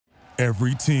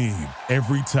Every team,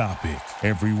 every topic,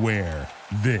 everywhere.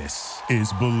 This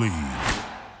is Believe.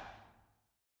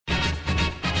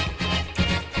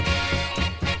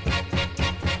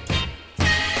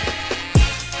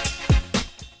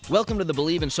 Welcome to the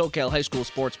Believe in SoCal High School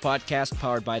Sports Podcast,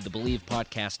 powered by the Believe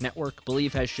Podcast Network.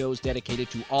 Believe has shows dedicated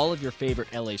to all of your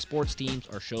favorite LA sports teams.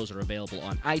 Our shows are available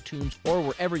on iTunes or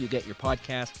wherever you get your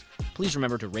podcasts. Please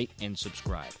remember to rate and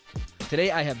subscribe.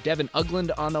 Today I have Devin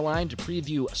Ugland on the line to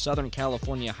preview Southern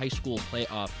California high school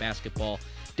playoff basketball.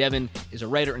 Devin is a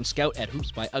writer and scout at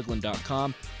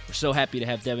hoopsbyugland.com. We're so happy to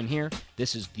have Devin here.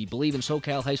 This is the Believe in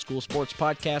SoCal High School Sports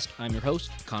Podcast. I'm your host,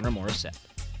 Connor Morissette.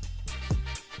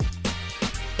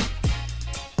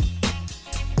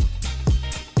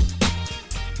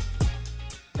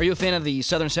 Are you a fan of the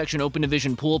Southern Section Open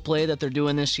Division pool play that they're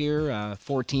doing this year?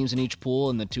 4 teams in each pool,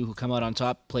 and the 2 who come out on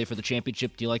top play for the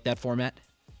championship. Do you like that format?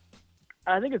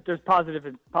 I think there's positives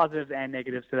and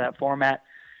negatives to that format.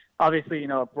 Obviously,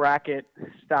 a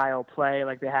bracket-style play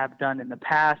like they have done in the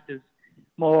past is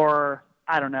more,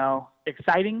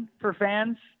 exciting for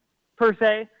fans, per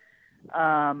se.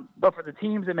 But for the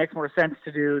teams, it makes more sense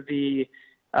to do the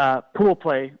pool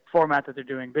play format that they're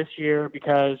doing this year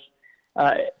because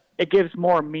it gives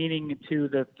more meaning to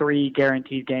the 3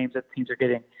 guaranteed games that the teams are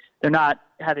getting. They're not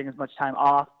having as much time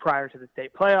off prior to the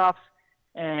state playoffs.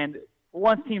 And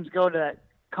once teams go to that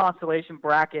consolation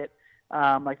bracket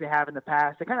like they have in the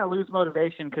past, they kind of lose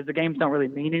motivation because the games don't really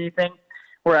mean anything.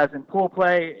 Whereas in pool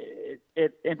play,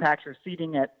 it impacts your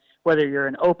seeding at whether you're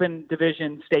an open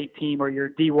division state team or your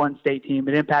D1 state team.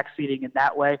 It impacts seeding in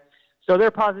that way. So there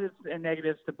are positives and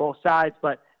negatives to both sides,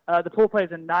 but the pool play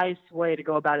is a nice way to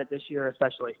go about it this year,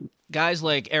 especially. Guys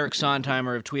like Eric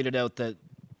Sondheimer have tweeted out that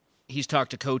he's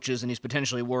talked to coaches and he's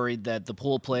potentially worried that the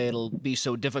pool play it'll be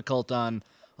so difficult on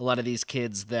a lot of these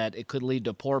kids that it could lead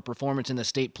to poor performance in the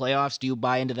state playoffs. Do you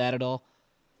buy into that at all?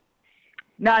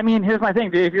 No, here's my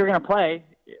thing. If you're going to play,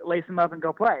 lace them up and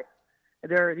go play.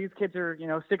 These kids are,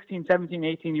 16, 17,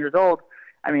 18 years old.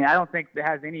 I don't think it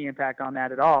has any impact on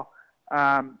that at all.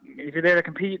 If you're there to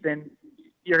compete, then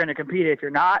you're going to compete. If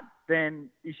you're not, then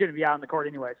you shouldn't be out on the court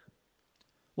anyways.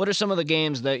 What are some of the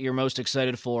games that you're most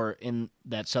excited for in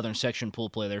that Southern Section pool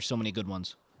play? There's so many good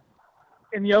ones.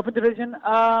 In the Open Division,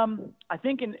 I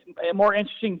think a more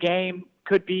interesting game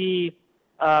could be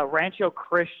Rancho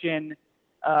Christian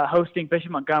hosting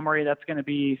Bishop Montgomery. That's going to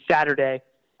be Saturday.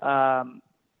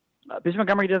 Bishop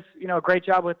Montgomery does, a great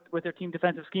job with their team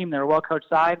defensive scheme. They're a well-coached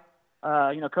side.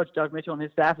 Coach Doug Mitchell and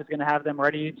his staff is going to have them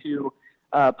ready to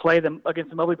play them against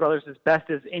the Mobley brothers as best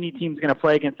as any team's going to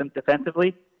play against them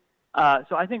defensively.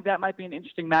 So I think that might be an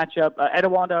interesting matchup.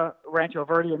 Etiwanda, Rancho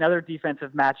Verde, another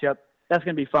defensive matchup. That's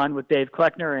going to be fun with Dave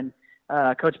Kleckner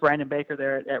and Coach Brandon Baker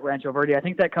there at Rancho Verde. I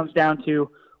think that comes down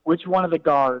to which one of the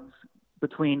guards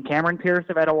between Cameron Pierce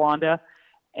of Etiwanda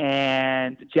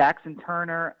and Jackson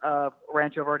Turner of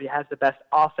Rancho Verde has the best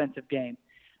offensive game.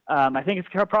 I think it's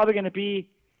probably going to be,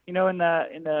 in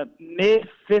the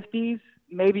mid-50s,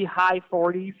 maybe high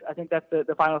 40s. I think that's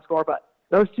the final score. But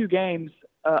those 2 games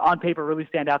on paper really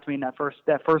stand out to me in that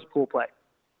first pool play.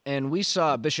 And we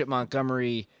saw Bishop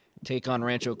Montgomery take on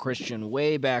Rancho Christian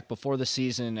way back before the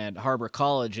season at Harbor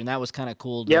College, and that was kind of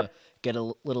cool to get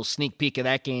a little sneak peek of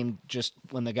that game just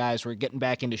when the guys were getting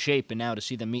back into shape, and now to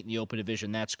see them meet in the Open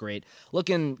Division, that's great.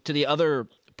 Looking to the other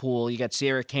pool, you got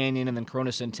Sierra Canyon and then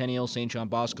Corona Centennial, St. John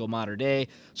Bosco, Mater Dei.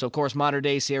 So, of course, Mater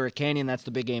Dei, Sierra Canyon, that's the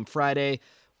big game Friday.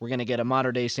 We're going to get a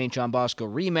Mater Dei St. John Bosco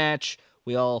rematch.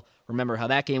 We all remember how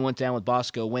that game went down with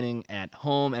Bosco winning at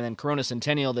home. And then Corona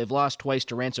Centennial, they've lost twice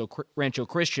to Rancho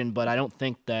Christian, but I don't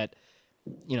think that,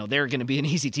 they're going to be an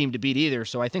easy team to beat either.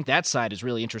 So I think that side is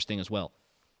really interesting as well.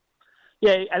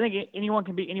 Yeah, I think anyone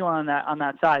can beat anyone on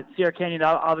that side. Sierra Canyon,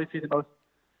 obviously the most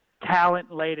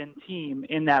talent-laden team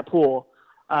in that pool.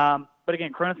 But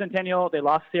again, Corona Centennial, they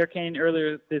lost Sierra Canyon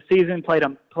earlier this season, played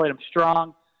them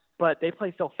strong. But they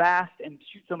play so fast and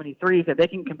shoot so many threes that they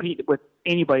can compete with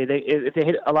anybody. If they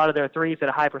hit a lot of their threes at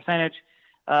a high percentage,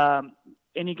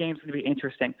 any game's going to be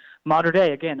interesting. Mater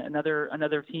Dei, again,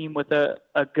 another team with a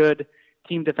good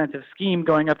team defensive scheme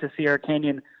going up to Sierra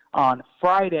Canyon on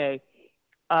Friday.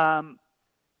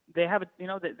 They have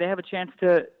a chance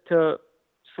to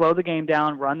slow the game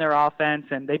down, run their offense,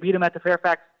 and they beat them at the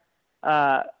Fairfax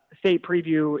State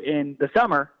Preview in the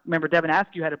summer. Remember, Devin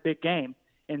Askew had a big game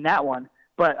in that one.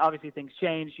 But obviously things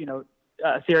change.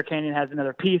 Sierra Canyon has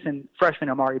another piece in freshman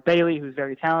Amari Bailey, who's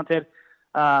very talented.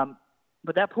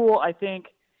 But that pool, I think,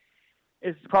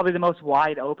 is probably the most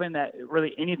wide open that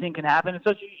really anything can happen,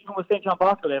 especially even with St. John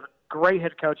Bosco. They have a great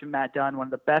head coach in Matt Dunn, one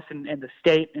of the best in the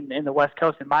state and in the West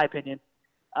Coast, in my opinion.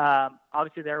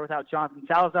 Obviously, they're without Jonathan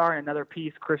Salazar and another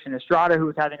piece, Christian Estrada,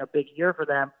 who's having a big year for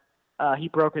them. He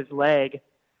broke his leg.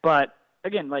 But,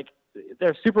 again, like,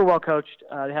 they're super well coached.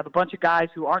 They have a bunch of guys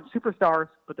who aren't superstars,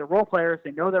 but they're role players.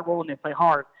 They know their role and they play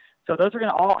hard. So those are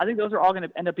going to all – I think those are all going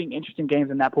to end up being interesting games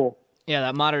in that pool. Yeah,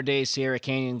 that modern-day Sierra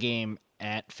Canyon game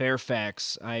at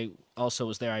Fairfax, I also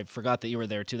was there. I forgot that you were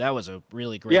there, too. That was a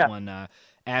really great one.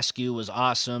 Askew was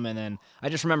awesome, and then I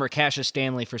just remember Cassius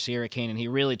Stanley for Sierra Canyon. He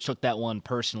really took that one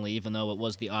personally, even though it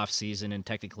was the off-season and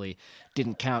technically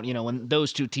didn't count. You know, when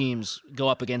those two teams go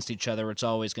up against each other, it's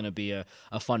always going to be a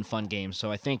fun game.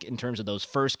 So I think in terms of those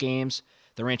first games,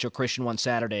 the Rancho Christian one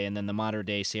Saturday and then the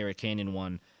modern-day Sierra Canyon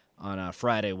one on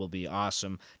Friday will be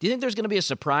awesome. Do you think there's going to be a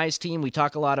surprise team? We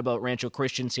talk a lot about Rancho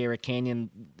Christian, Sierra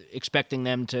Canyon, expecting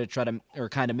them to try to or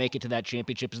kind of make it to that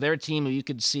championship. Is there a team who you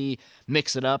could see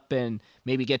mix it up and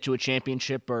maybe get to a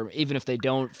championship, or even if they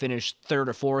don't finish third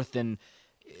or fourth, and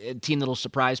a team that'll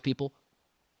surprise people?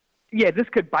 Yeah, this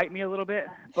could bite me a little bit,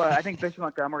 but I think Bishop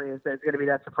Montgomery is going to be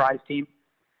that surprise team.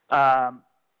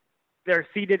 They're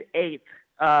seeded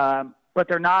 8th, but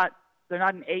they're not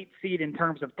an 8th seed in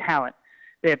terms of talent.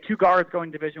 They have 2 guards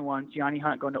going to Division I, Gianni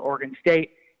Hunt going to Oregon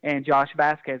State, and Josh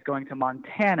Vasquez going to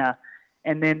Montana.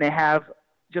 And then they have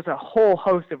just a whole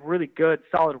host of really good,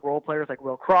 solid role players like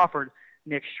Will Crawford,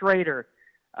 Nick Schrader.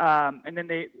 And then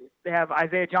they have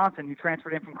Isaiah Johnson, who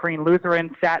transferred in from Crane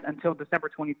Lutheran, sat until December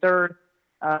 23rd.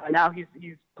 Now he's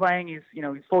playing. He's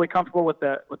fully comfortable with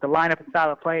the lineup and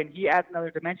style of play, and he adds another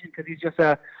dimension because he's just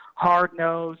a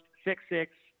hard-nosed 6'6"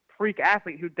 freak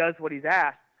athlete who does what he's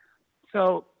asked.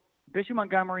 So Bishop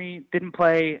Montgomery didn't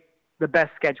play the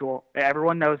best schedule.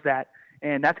 Everyone knows that,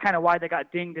 and that's kind of why they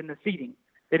got dinged in the seeding.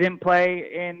 They didn't play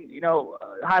in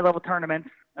high-level tournaments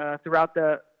throughout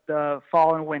the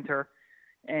fall and winter,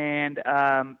 and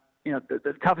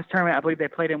the toughest tournament I believe they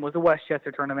played in was the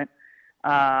Westchester tournament,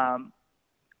 and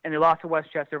they lost to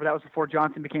Westchester, but that was before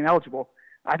Johnson became eligible.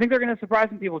 I think they're going to surprise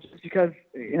some people just because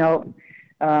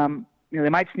they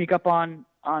might sneak up on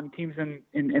teams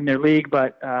in their league,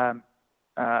 but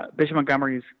Bishop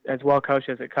Montgomery is as well coached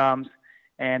as it comes,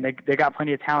 and they got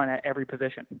plenty of talent at every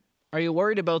position. Are you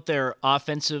worried about their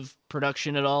offensive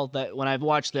production at all? That when I've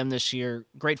watched them this year,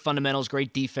 great fundamentals,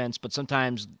 great defense, but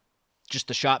sometimes just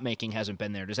the shot making hasn't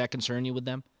been there. Does that concern you with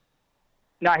them?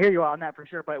 No, I hear you on that for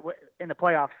sure, but in the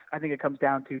playoffs, I think it comes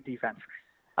down to defense.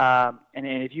 And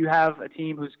if you have a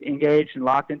team who's engaged and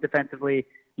locked in defensively,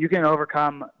 you can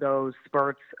overcome those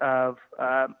spurts of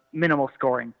minimal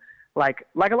scoring, like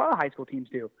a lot of high school teams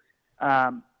do.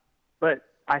 But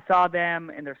I saw them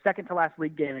in their second-to-last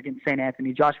league game against St.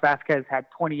 Anthony. Josh Vasquez had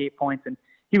 28 points, and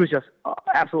he was just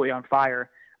absolutely on fire.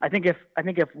 I think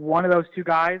if one of those two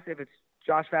guys, if it's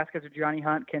Josh Vasquez or Gianni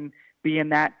Hunt, can be in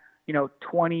that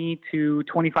 20 to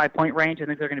 25 point range, I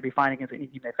think they're going to be fine against any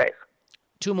team they face.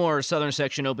 2 more Southern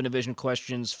Section Open Division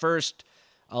questions. First,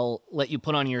 I'll let you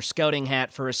put on your scouting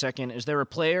hat for a second. Is there a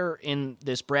player in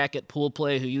this bracket pool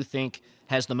play who you think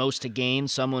has the most to gain,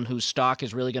 someone whose stock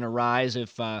is really going to rise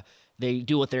if they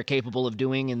do what they're capable of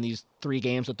doing in these 3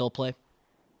 games that they'll play?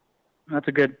 That's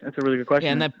a really good question.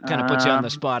 Yeah, and that kind of puts you on the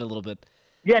spot a little bit.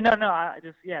 Yeah, no,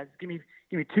 just give me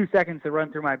 2 seconds to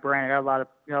run through my brain. I got a lot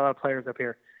of players up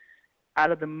here. Out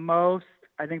of the most,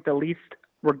 I think the least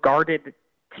regarded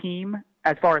team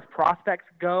as far as prospects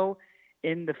go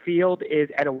in the field is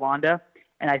Etiwanda,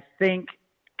 and I think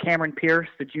Cameron Pierce,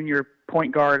 the junior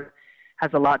point guard, has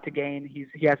a lot to gain.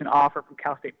 He has an offer from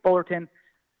Cal State Fullerton,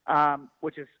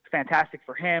 which is fantastic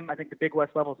for him. I think the Big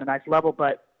West level is a nice level,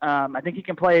 but I think he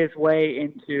can play his way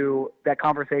into that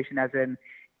conversation as an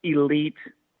elite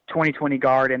 2020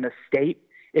 guard in the state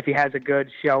if he has a good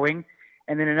showing.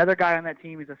 And then another guy on that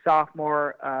team, he's a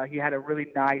sophomore. He had a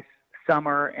really nice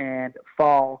summer and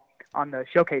fall on the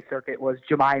showcase circuit, was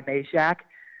Jemai Meshack.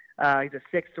 He's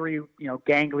a 6'3",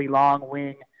 gangly, long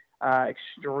wing,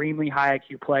 extremely high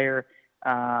IQ player.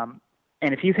 And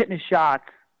if he's hitting his shots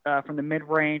from the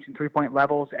mid-range and three-point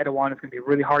levels, Etiwanda is going to be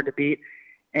really hard to beat.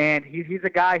 And he's a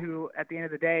guy who, at the end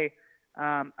of the day,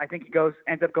 I think he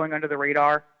ends up going under the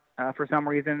radar for some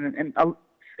reason. And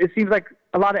it seems like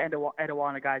a lot of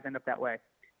Etiwanda guys end up that way.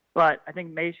 But I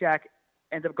think Meshack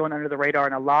ends up going under the radar,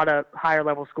 and a lot of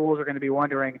higher-level schools are going to be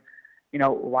wondering,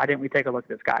 why didn't we take a look at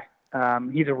this guy?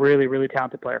 He's a really, really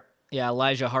talented player. Yeah,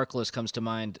 Elijah Harkless comes to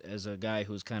mind as a guy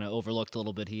who's kind of overlooked a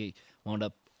little bit. He wound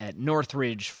up at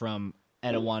Northridge from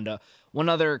Etiwanda. One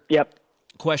other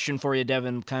question for you,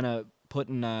 Devin, kind of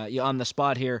putting you on the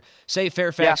spot here. Say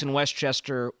Fairfax and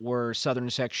Westchester were Southern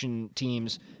Section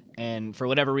teams, and for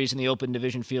whatever reason the Open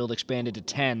Division field expanded to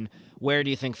 10. Where do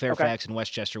you think Fairfax and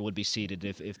Westchester would be seated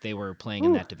if they were playing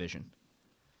in that division?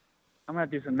 I'm going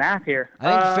to do some math here.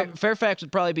 I think Fairfax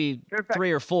would probably be Fairfax.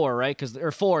 3 or 4, right?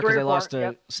 Or 4 because they lost to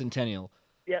yep. Centennial.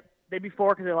 Yep, they'd be 4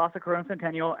 because they lost to Corona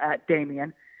Centennial at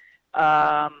Damien.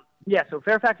 So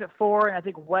Fairfax at 4, and I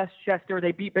think Westchester,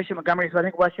 they beat Bishop Montgomery, so I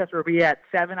think Westchester would be at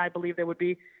 7, I believe they would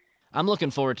be. I'm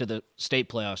looking forward to the state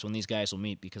playoffs when these guys will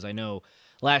meet because I know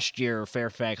last year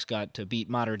Fairfax got to beat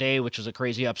Mater Dei, which was a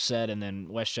crazy upset, and then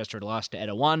Westchester lost to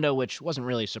Etiwanda, which wasn't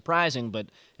really surprising, but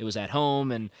it was at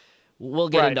home, and we'll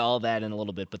get into all that in a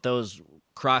little bit. But those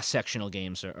cross-sectional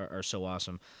games are so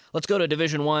awesome. Let's go to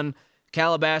Division I.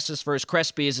 Calabasas versus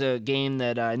Crespi is a game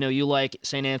that I know you like,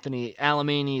 St. Anthony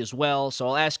Alemany as well. So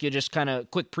I'll ask you just kind of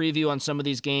quick preview on some of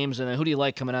these games, and then who do you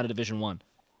like coming out of Division I?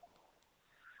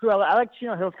 Well, I like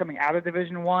Chino Hills coming out of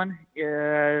Division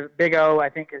I. Big O, I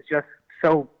think, is just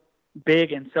so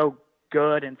big and so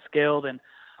good and skilled and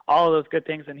all of those good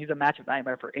things, and he's a matchup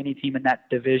nightmare for any team in that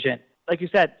division. Like you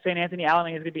said, St. Anthony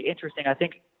Alemany is going to be interesting. I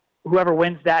think whoever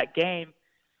wins that game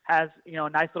has, a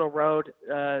nice little road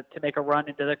to make a run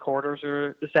into the quarters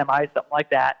or the semis, something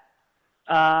like that.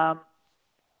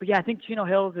 But yeah, I think Chino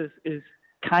Hills is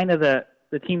kind of the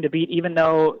team to beat, even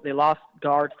though they lost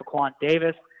guard for Quan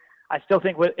Davis. I still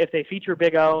think if they feature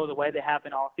Big O the way they have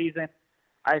been all season,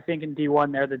 I think in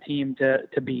D1 they're the team to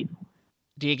beat.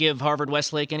 Do you give Harvard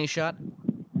Westlake any shot?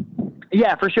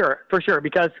 Yeah, for sure,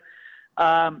 because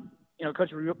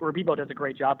Coach Rabibo does a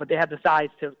great job, but they have the size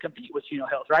to compete with Chino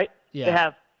Hills, right? Yeah. They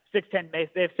have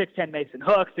 6'10" Mason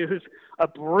Hooks, who's a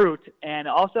brute, and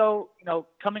also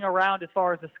coming around as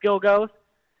far as the skill goes.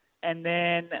 And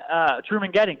then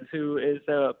Truman Gettings, who is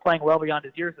playing well beyond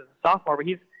his years as a sophomore, but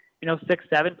he's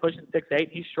 6'7", pushing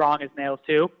 6'8". He's strong as nails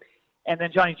too. And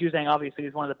then Johnny Juzang obviously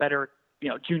is one of the better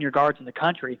junior guards in the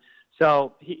country,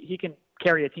 so he can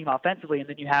carry a team offensively. And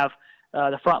then you have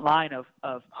the front line of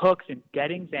Hooks and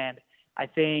Gettings, and I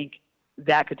think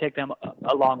that could take them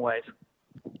a long ways.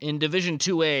 In Division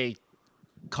 2A,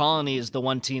 Colony is the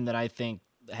one team that I think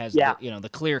has the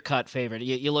clear-cut favorite.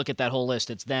 You look at that whole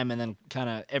list, it's them, and then kind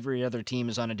of every other team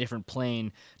is on a different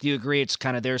plane. Do you agree it's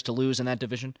kind of theirs to lose in that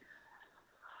division?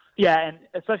 Yeah, and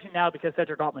especially now because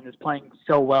Cedric Altman is playing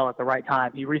so well at the right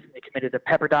time. He recently committed to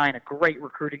Pepperdine, a great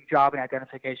recruiting job and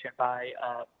identification by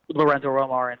Lorenzo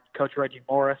Romar and Coach Reggie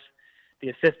Morris, the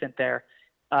assistant there.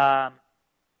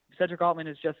 Cedric Altman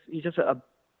is he's just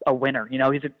a winner.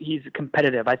 He's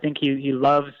competitive. I think he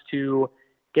loves to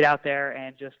get out there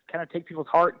and just kind of take people's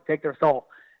heart and take their soul.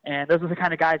 And those are the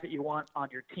kind of guys that you want on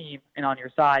your team and on your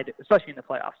side, especially in the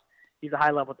playoffs. He's a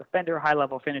high-level defender,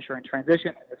 high-level finisher in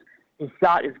transition. His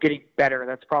shot is getting better.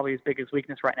 That's probably his biggest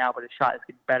weakness right now, but his shot is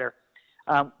getting better.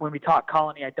 When we talk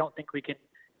Colony, I don't think we can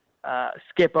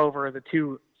skip over the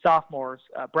two sophomores,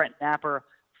 Brent Napper,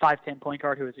 5'10" point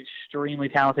guard, who is extremely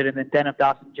talented, and then Denham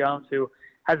Dawson-Jones, who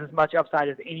has as much upside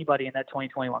as anybody in that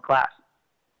 2021 class.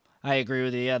 I agree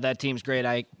with you. Yeah, that team's great.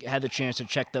 I had the chance to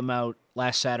check them out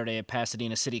last Saturday at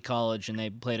Pasadena City College, and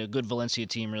they played a good Valencia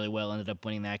team really well, ended up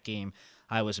winning that game.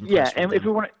 I was impressed with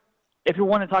them. If we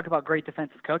want to talk about great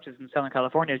defensive coaches in Southern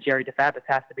California, Jerry DeFabis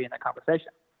has to be in that conversation.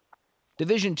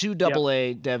 Division II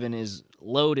AA, Devin, is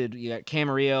loaded. You got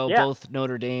Camarillo, both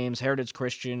Notre Dames, Heritage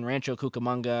Christian, Rancho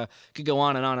Cucamonga. Could go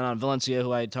on and on and on. Valencia,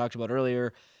 who I had talked about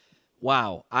earlier.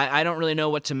 Wow. I don't really know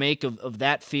what to make of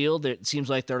that field. It seems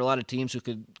like there are a lot of teams who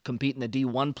could compete in the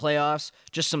D1 playoffs.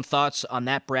 Just some thoughts on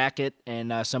that bracket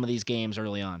and some of these games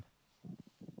early on.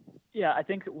 Yeah, I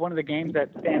think one of the games that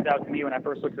stands out to me when I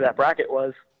first looked at that bracket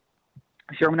was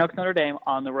Sherman Oaks Notre Dame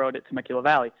on the road at Temecula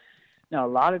Valley. Now, a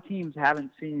lot of teams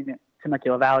haven't seen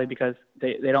Temecula Valley because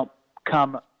they don't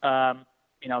come, on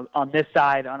this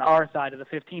side, on our side of the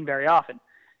 15 very often.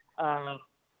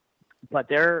 But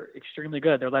they're extremely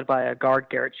good. They're led by a guard,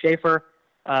 Garrett Schaefer,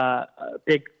 a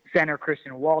big center,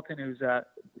 Christian Walton, who's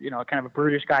kind of a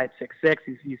brutish guy at 6'6".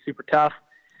 He's super tough.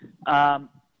 But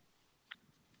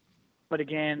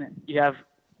again, you have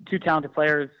two talented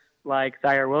players like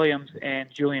Zaire Williams and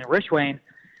Julian Rishwain.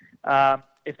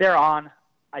 If they're on,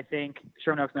 I think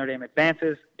Sherman Oaks Notre Dame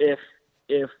advances. If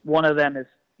one of them is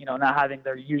not having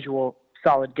their usual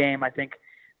solid game, I think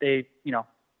it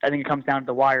comes down to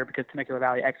the wire because Temecula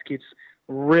Valley executes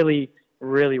really,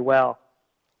 really well.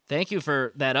 Thank you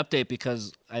for that update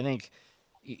because I think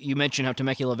you mentioned how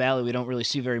Temecula Valley, we don't really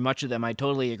see very much of them. I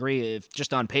totally agree. If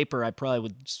just on paper, I probably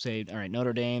would say, all right,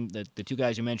 Notre Dame, the two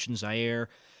guys you mentioned, Zaire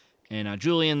and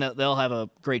Julian, they'll have a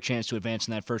great chance to advance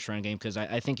in that first-round game because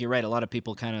I think you're right. A lot of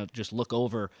people kind of just look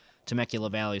over Temecula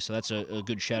Valley, so that's a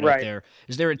good shout-out there.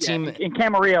 Is there a team? In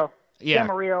Camarillo. Yeah.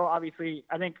 Camarillo, obviously,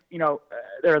 I think,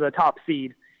 they're the top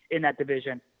seed in that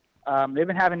division. They've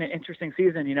been having an interesting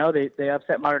season. They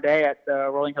upset Mater Dei at the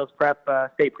Rolling Hills Prep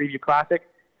State Preview Classic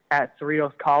at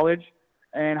Cerritos College.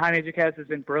 And Jaime Jaquez has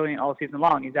been brilliant all season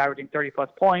long. He's averaging 30-plus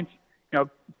points,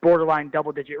 borderline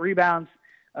double-digit rebounds,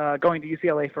 going to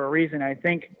UCLA for a reason. I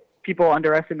think people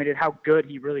underestimated how good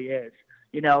he really is,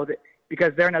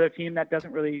 because they're another team that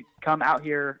doesn't really come out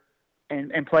here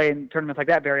and play in tournaments like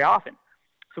that very often.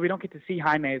 So we don't get to see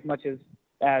Jaime as much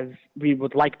as we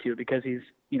would like to, because he's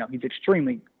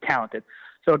extremely talented.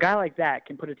 So a guy like that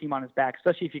can put a team on his back,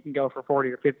 especially if he can go for 40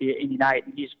 or 50 any night,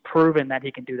 and he's proven that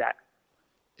he can do that.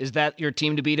 Is that your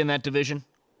team to beat in that division?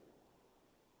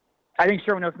 I think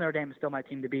Sherman Oaks Notre Dame is still my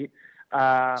team to beat.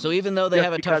 So even though they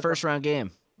have a tough first-round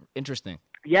game. Interesting.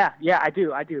 Yeah, I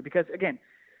do. Because, again,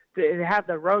 they have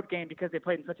the road game because they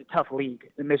played in such a tough league,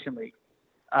 the Mission League.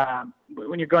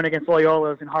 When you're going against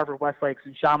Loyolas and Harvard Westlakes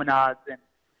and Chaminade's and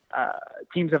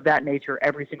teams of that nature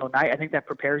every single night, I think that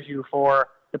prepares you for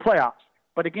the playoffs.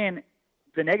 But again,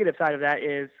 the negative side of that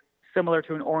is similar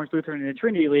to an Orange Lutheran in the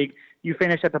Trinity League. You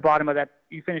finish at the bottom of that.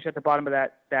 You finish at the bottom of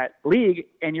that league,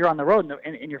 and you're on the road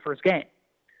in your first game.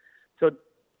 So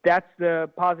that's the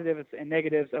positives and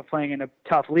negatives of playing in a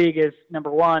tough league. Is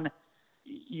number one,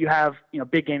 you have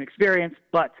big game experience,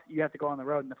 but you have to go on the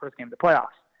road in the first game of the playoffs.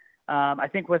 I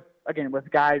think with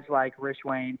guys like Rich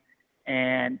Wayne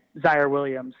and Zaire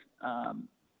Williams,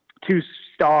 2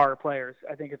 star players,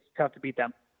 I think it's tough to beat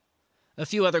them. A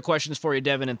few other questions for you,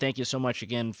 Devin, and thank you so much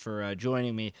again for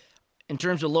joining me. In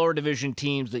terms of lower division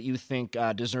teams that you think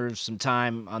deserve some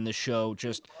time on this show,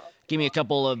 just give me a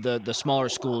couple of the smaller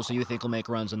schools that you think will make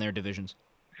runs in their divisions.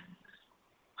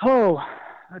 Oh,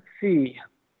 let's see.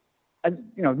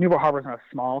 Newport Harbor's not a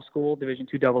small school, Division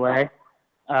II AA,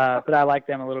 but I like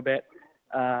them a little bit.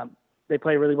 They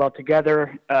play really well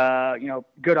together.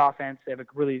 Good offense. They have a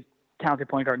really talented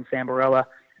point guard in Sam Barella,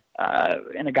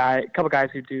 and a couple guys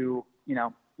who do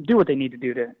what they need to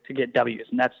do to get W's,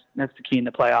 and that's the key in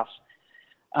the playoffs.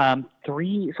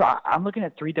 So I'm looking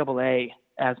at 3AA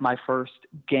as my first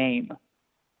game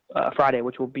Friday,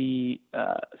 which will be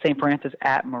St. Francis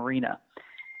at Marina.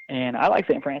 And I like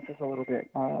St. Francis a little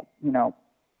bit.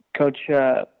 Coach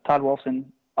Todd Wolfson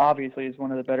obviously is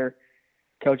one of the better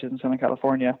coaches in Southern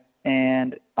California,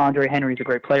 and Andre Henry is a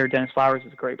great player. Dennis Flowers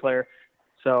is a great player.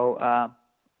 So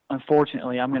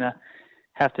unfortunately, I'm going to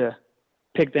have to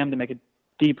pick them to make a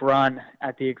deep run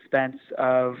at the expense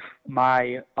of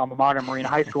my alma mater, Marina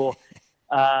High School,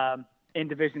 in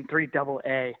Division III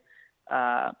AA.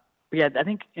 But yeah, I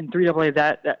think in 3AA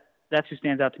that's who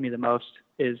stands out to me the most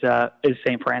is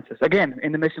St. Francis. Again,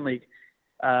 in the Mission League,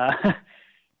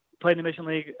 played in the Mission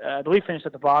League. I believe finished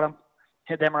at the bottom.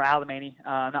 Hit them or Alamany.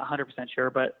 I'm not 100% sure,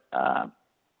 but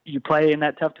you play in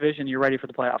that tough division, you're ready for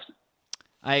the playoffs.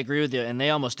 I agree with you, and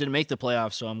they almost didn't make the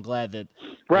playoffs, so I'm glad that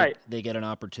they get an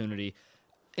opportunity.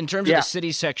 In terms of the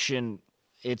city section,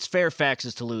 it's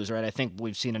Fairfax's to lose, right? I think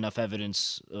we've seen enough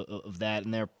evidence of that,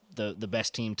 and they're the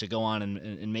best team to go on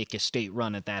and make a state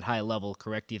run at that high level,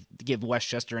 correct? Do you give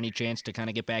Westchester any chance to kind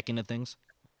of get back into things?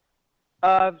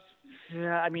 Yeah,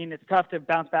 I mean, it's tough to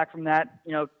bounce back from that,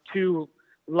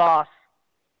 2-loss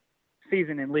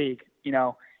season in league,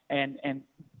 and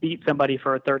beat somebody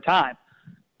for a third time.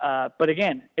 But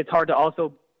again, it's hard to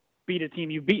also beat a team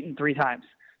you've beaten 3 times.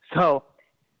 So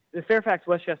the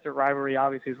Fairfax-Westchester rivalry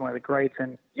obviously is one of the greats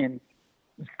in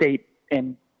state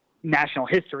and national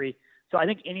history. So I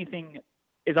think anything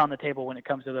is on the table when it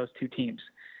comes to those 2 teams.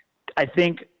 I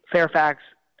think Fairfax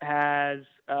has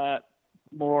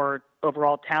more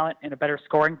overall talent and a better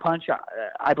scoring punch,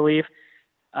 I believe,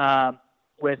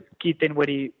 with Keith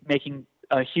Dinwiddie making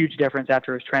a huge difference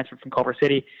after his transfer from Culver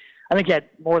City. I think he had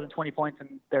more than 20 points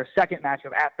in their second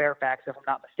matchup at Fairfax, if I'm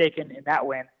not mistaken, in that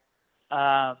win.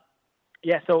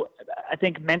 So I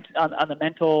think on the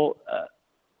mental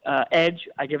edge,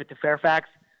 I give it to Fairfax.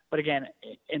 But again,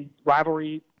 in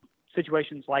rivalry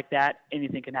situations like that,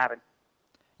 anything can happen.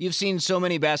 You've seen so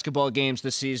many basketball games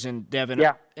this season, Devin.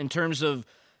 Yeah. In terms of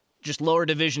just lower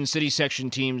division city section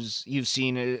teams you've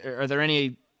seen, are there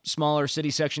any smaller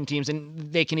city section teams,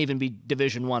 and they can even be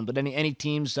Division I, but any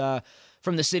teams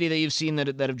from the city that you've seen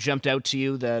that have jumped out to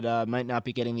you that might not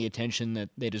be getting the attention that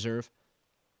they deserve?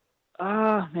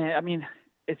 Man, I mean,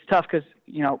 it's tough because,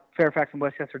 Fairfax and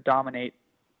Westchester dominate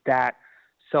that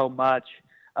so much.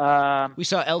 We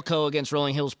saw Elko against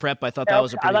Rolling Hills Prep. I thought that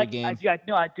was a pretty good game. I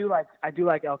do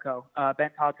like Elko.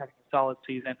 Ben Todd's having a solid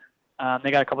season.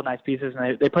 They got a couple nice pieces,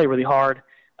 and they play really hard.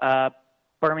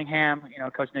 Birmingham,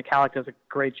 Coach Nick Halleck does a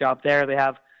great job there. They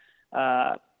have,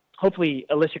 hopefully,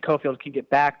 Alicia Cofield can get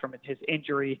back from his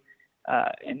injury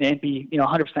and then be,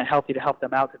 100% healthy to help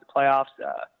them out to the playoffs.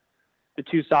 The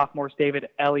 2 sophomores, David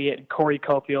Elliott and Corey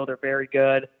Cofield, are very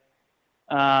good.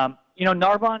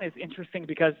 Narbonne is interesting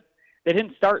because they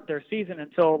didn't start their season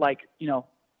until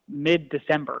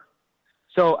mid-December.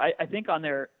 So I think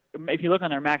if you look on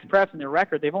their max preps and their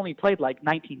record, they've only played like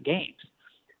 19 games.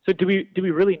 So do we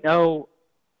really know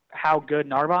how good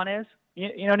Narbonne is?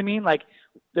 You know what I mean? Like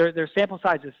their sample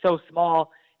size is so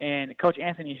small, and Coach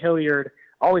Anthony Hilliard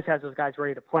always has those guys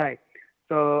ready to play.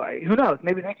 So who knows?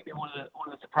 Maybe they could be one of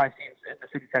the surprise teams in the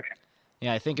city section.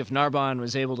 Yeah, I think if Narbonne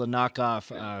was able to knock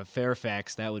off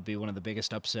Fairfax, that would be one of the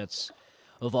biggest upsets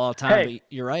of all time. Hey, but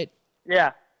you're right.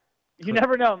 Yeah. You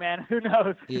never know, man. Who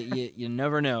knows? You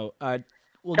never know.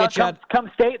 We'll come, get you out.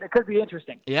 Come state. That could be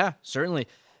interesting. Yeah, certainly.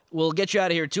 We'll get you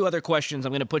out of here. 2 other questions.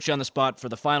 I'm going to put you on the spot for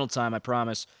the final time, I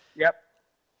promise. Yep.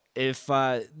 If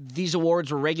these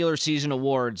awards were regular season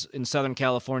awards in Southern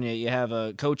California, you have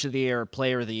a Coach of the Year,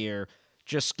 Player of the Year.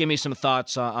 Just give me some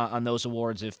thoughts on those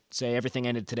awards. If, say, everything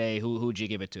ended today, who would you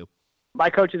give it to? My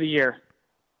Coach of the Year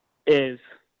is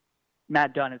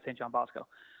Matt Dunn at St. John Bosco.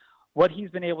 What he's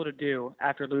been able to do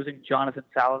after losing Jonathan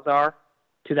Salazar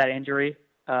to that injury,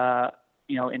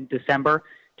 in December,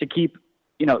 to keep,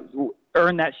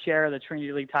 earn that share of the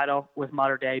Trinity League title with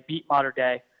Mater Dei, beat Mater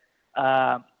Dei,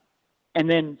 and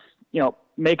then,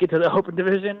 make it to the Open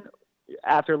Division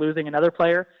after losing another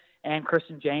player. And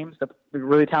Christian James, the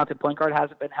really talented point guard,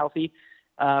 hasn't been healthy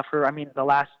for the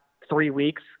last 3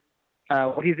 weeks.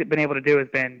 What he's been able to do has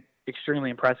been extremely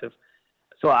impressive.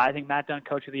 So I think Matt Dunn,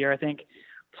 Coach of the Year. I think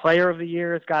Player of the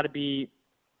Year has got to be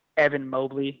Evan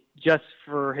Mobley, just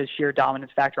for his sheer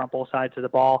dominance factor on both sides of the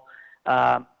ball.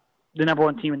 The number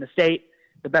one team in the state,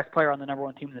 the best player on the number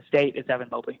one team in the state is Evan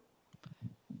Mobley.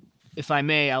 If I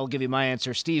may, I'll give you my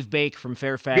answer. Steve Bake from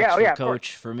Fairfax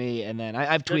Coach for me, and then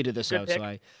I've tweeted this out,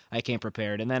 so I came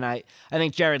prepared. And then I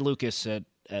think Jared Lucas at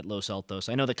Los Altos.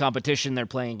 I know the competition they're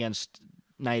playing against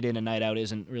night in and night out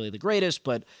isn't really the greatest,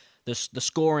 but the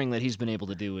scoring that he's been able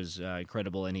to do is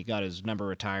incredible, and he got his number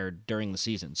retired during the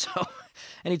season. So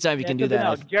anytime you can do that.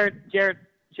 No,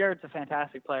 Jared's a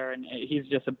fantastic player, and he's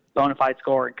just a bona fide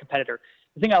scorer and competitor.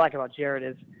 The thing I like about Jared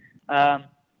is,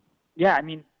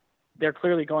 they're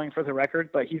clearly going for the record,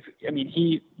 but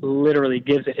he literally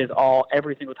gives it his all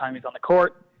every single time he's on the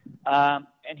court. And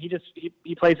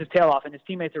he plays his tail off, and his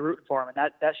teammates are rooting for him,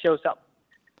 and that shows something.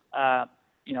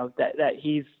 That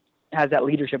he's has that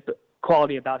leadership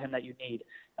quality about him that you need.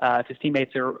 If his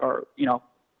teammates are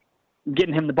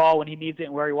getting him the ball when he needs it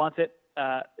and where he wants it,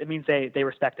 it means they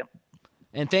respect him.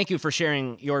 And thank you for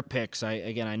sharing your picks.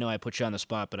 I know I put you on the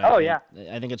spot, but I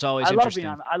think it's always interesting.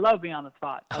 I love being on the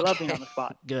spot. I love being on the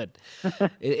spot. Good.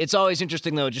 It's always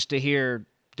interesting, though, just to hear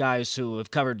guys who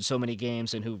have covered so many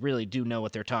games and who really do know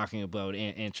what they're talking about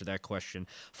answer that question.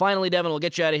 Finally, Devin, we'll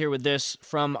get you out of here with this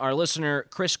from our listener,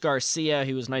 Chris Garcia.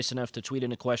 He was nice enough to tweet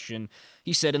in a question.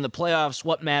 He said, in the playoffs,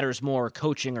 what matters more,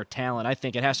 coaching or talent? I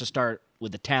think it has to start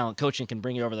with the talent. Coaching can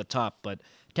bring you over the top, but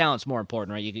talent's more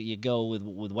important, right? You go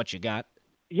with what you got.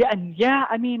 Yeah.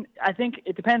 I think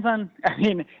it depends on,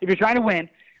 if you're trying to win,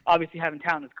 obviously having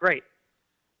talent is great.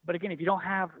 But again, if you don't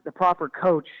have the proper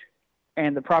coach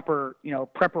and the proper,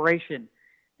 preparation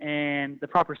and the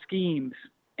proper schemes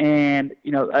and,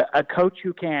 a coach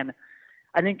who can,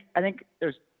 I think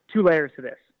there's 2 layers to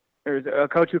this. There's a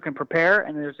coach who can prepare,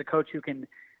 and there's a coach who can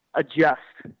adjust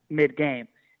mid-game.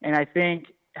 And I think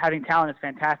having talent is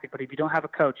fantastic, but if you don't have a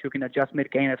coach who can adjust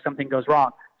mid-game if something goes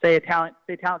wrong, say talent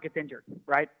gets injured,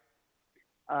 right?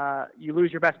 You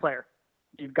lose your best player.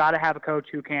 You've got to have a coach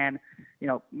who can,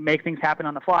 make things happen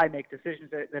on the fly, make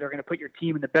decisions that are going to put your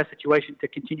team in the best situation to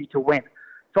continue to win.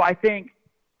 So I think,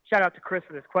 shout out to Chris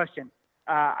for this question.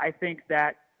 I think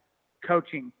that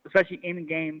coaching, especially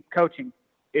in-game coaching,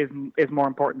 is more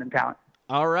important than talent.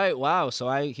 All right, wow. So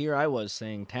I was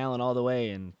saying talent all the way,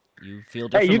 and you feel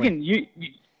differently. Hey,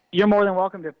 you're more than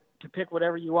welcome to pick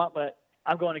whatever you want, but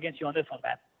I'm going against you on this one,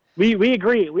 man. We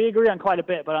agree. We agree on quite a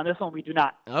bit, but on this one we do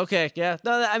not. Okay, yeah.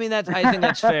 No, I think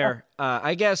that's fair.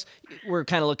 I guess we're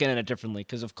kind of looking at it differently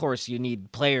because, of course, you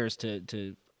need players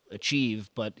to achieve.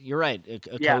 But you're right.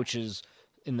 A coach is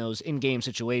in those in-game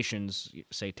situations.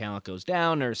 Say talent goes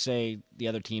down, or say the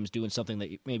other team's doing something that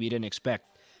maybe you didn't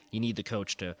expect. You need the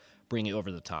coach to bring you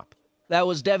over the top. That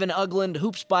was Devin Ugland,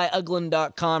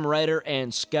 hoopsbyugland.com writer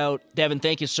and scout. Devin,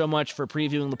 thank you so much for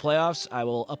previewing the playoffs. I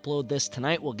will upload this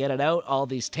tonight. We'll get it out, all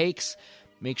these takes.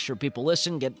 Make sure people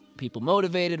listen, get people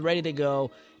motivated, ready to go.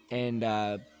 And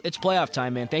it's playoff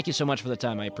time, man. Thank you so much for the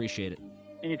time. I appreciate it.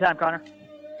 Anytime, Connor.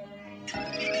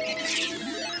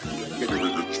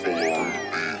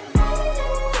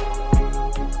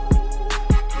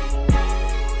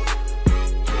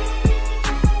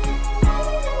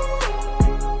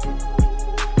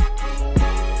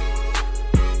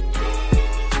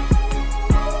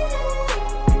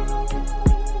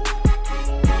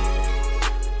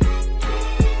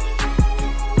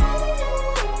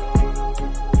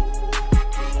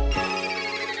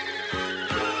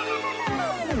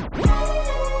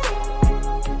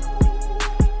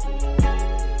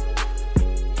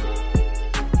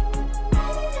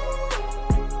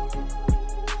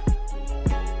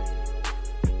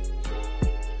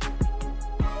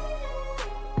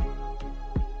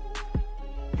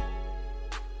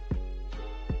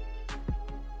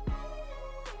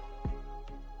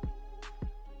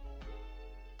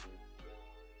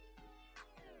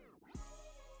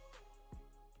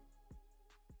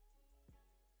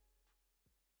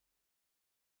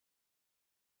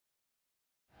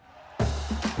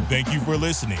 Thank you for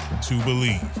listening to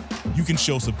Believe. You can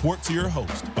show support to your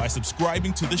host by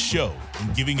subscribing to the show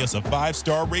and giving us a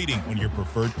 5-star rating on your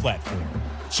preferred platform.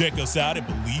 Check us out at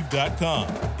Believe.com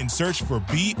and search for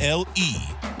BLEAV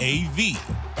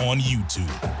on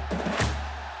YouTube.